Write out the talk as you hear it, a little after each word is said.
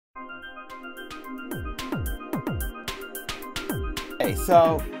Okay,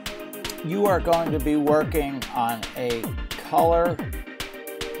 so you are going to be working on a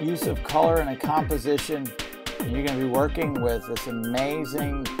use of color and a composition, and you're going to be working with this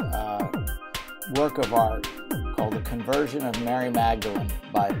amazing work of art called The Conversion of Mary Magdalene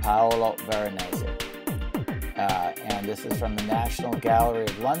by Paolo Veronese. And this is from the National Gallery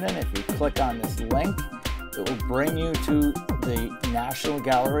of London. If you click on this link, it will bring you to the National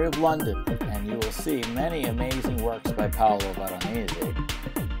Gallery of London, and you will see many amazing works by Paolo Veronese.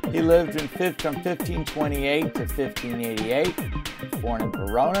 He lived from 1528 to 1588, born in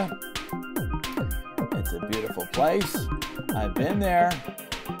Verona. It's a beautiful place. I've been there.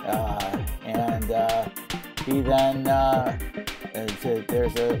 He then,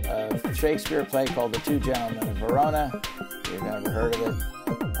 there's a Shakespeare play called The Two Gentlemen of Verona. If you've never heard of it,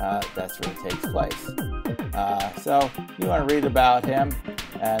 that's where it takes place. So you want to read about him,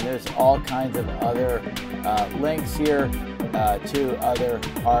 and there's all kinds of other links here to other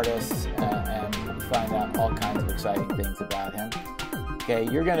artists, and find out all kinds of exciting things about him. Okay,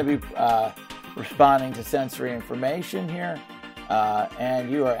 you're going to be responding to sensory information here,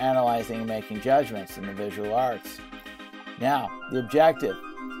 and you are analyzing and making judgments in the visual arts. Now, the objective.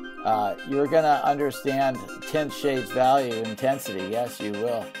 You're going to understand tint, shades, value, intensity. Yes, you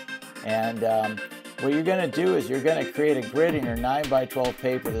will. And what you're going to do is you're going to create a grid in your 9x12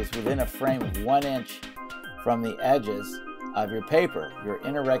 paper that's within a frame of 1 inch from the edges of your paper. Your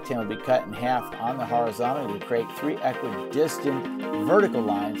inner rectangle will be cut in half on the horizontal to create 3 equidistant vertical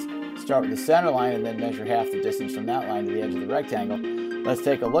lines. Start with the center line and then measure half the distance from that line to the edge of the rectangle. Let's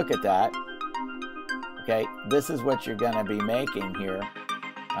take a look at that. Okay, this is what you're going to be making here.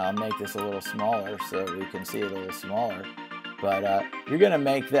 I'll make this a little smaller so we can see it a little smaller. But you're going to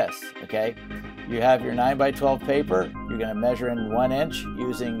make this, okay? You have your 9x12 paper. You're going to measure in 1 inch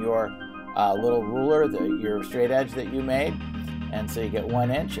using your little ruler, your straight edge that you made. And so you get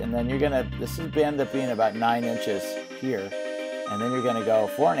 1 inch. And then you're going to, this is end up being about 9 inches here. And then you're going to go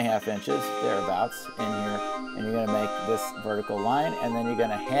 4.5 inches, thereabouts, in here. And you're going to make this vertical line. And then you're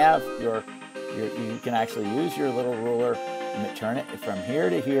going to have you can actually use your little ruler and turn it from here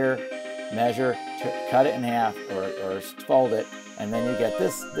to here, measure, cut it in half, or fold it, and then you get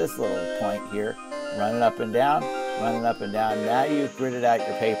this little point here. Run it up and down, run it up and down. Now you've gridded out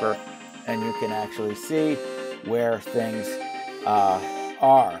your paper, and you can actually see where things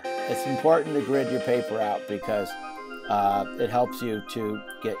are. It's important to grid your paper out because it helps you to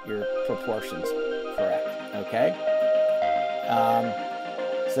get your proportions correct, okay?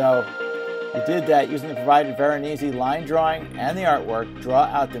 So you did that using the provided Veronese line drawing and the artwork. Draw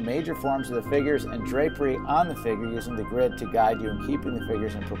out the major forms of the figures and drapery on the figure using the grid to guide you in keeping the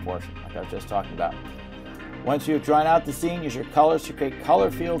figures in proportion, like I was just talking about. Once you have drawn out the scene, use your colors to create color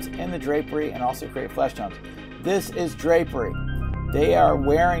fields in the drapery and also create flesh tones. This is drapery. They are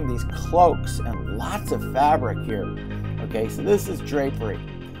wearing these cloaks and lots of fabric here. Okay, so this is drapery.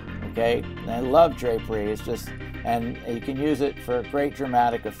 Okay, and I love drapery. It's just, and you can use it for a great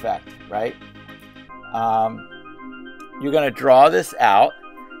dramatic effect, right? You're going to draw this out,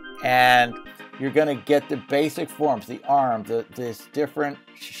 and you're going to get the basic forms, the arm, these different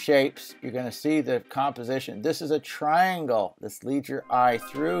shapes. You're going to see the composition. This is a triangle. This leads your eye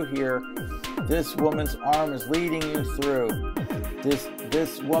through here. This woman's arm is leading you through.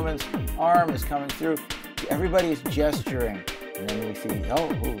 This woman's arm is coming through. Everybody's gesturing. And then we see, oh,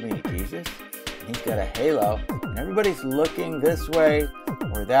 me, Jesus? And he's got a halo. And everybody's looking this way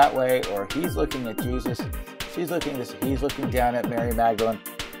or that way, or he's looking at Jesus. She's looking this. He's looking down at Mary Magdalene.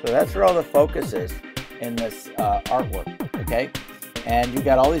 So that's where all the focus is in this artwork, okay? And you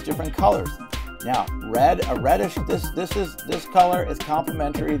got all these different colors. Now, red, a reddish. This color is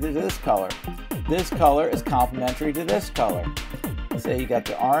complementary to this color. This color is complementary to this color. So you got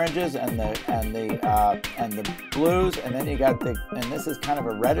the oranges and the blues, and then you got and this is kind of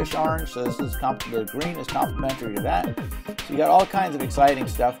a reddish orange. So this is the green is complementary to that. So you got all kinds of exciting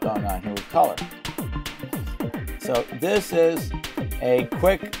stuff going on here with color. So this is a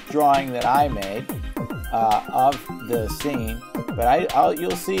quick drawing that I made of the scene, but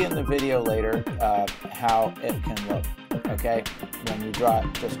you'll see in the video later how it can look. Okay, when you draw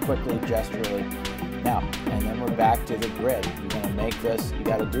it just quickly, gesturally. Now, and then we're back to the grid. You're going to make this. You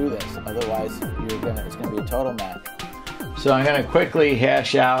got to do this, otherwise it's going to be a total mess. So I'm going to quickly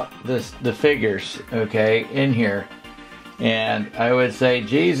hash out the figures, okay, in here. And I would say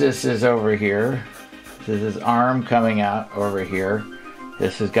Jesus is over here. This is his arm coming out over here.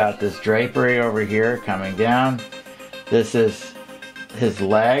 This has got this drapery over here coming down. This is his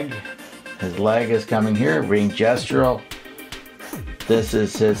leg. His leg is coming here, being gestural. This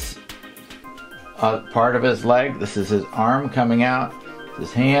is his part of his leg. This is his arm coming out.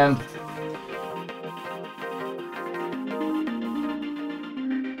 his hand.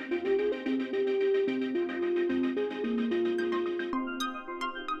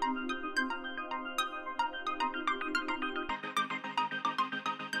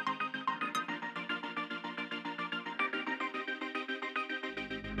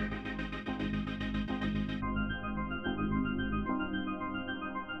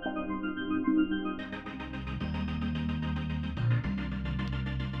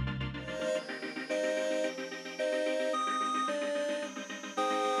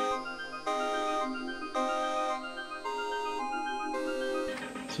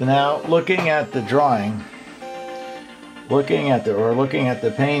 So now, looking at the drawing, looking at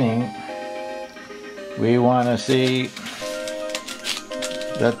the painting, we want to see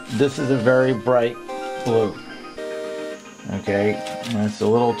that this is a very bright blue. Okay, that's a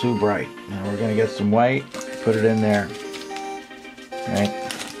little too bright. Now we're going to get some white, put it in there. Right,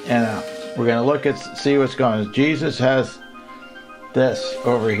 and we're going to look at, see what's going on. Jesus has this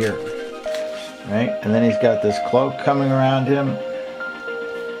over here, right, and then he's got this cloak coming around him.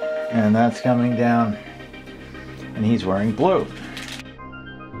 And that's coming down, and he's wearing blue.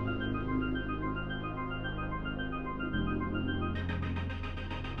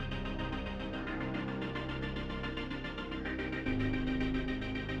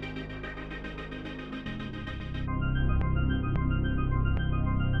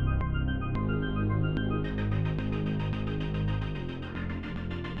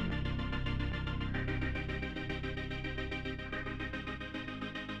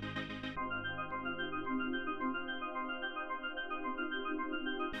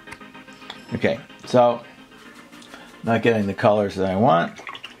 Okay, so not getting the colors that I want.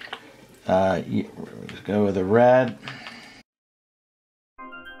 Let's go with a red.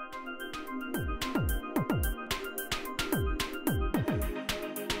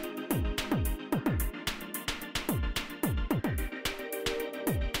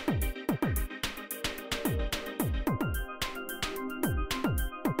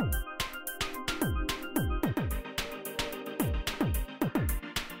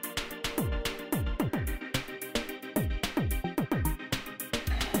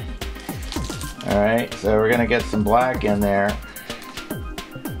 Alright, so we're going to get some black in there.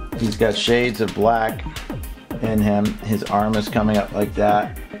 He's got shades of black in him. His arm is coming up like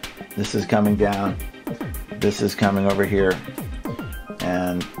that. This is coming down. This is coming over here.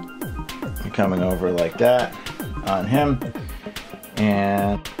 And coming over like that on him.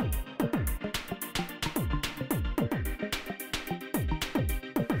 And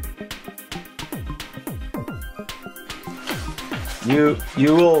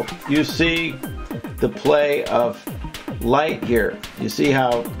you see the play of light here. You see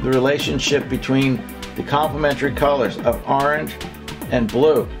how the relationship between the complementary colors of orange and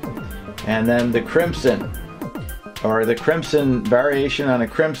blue, and then the crimson, or the crimson variation on a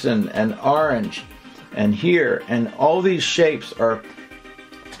crimson and orange, and here, and all these shapes are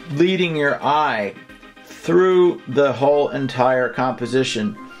leading your eye through the whole entire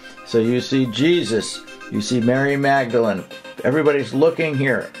composition. So you see Jesus, you see Mary Magdalene. Everybody's looking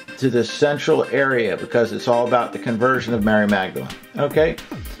here to this central area because it's all about the conversion of Mary Magdalene. Okay,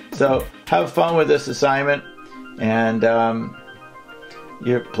 so have fun with this assignment, and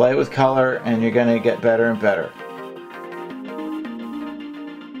you play with color, and you're going to get better and better.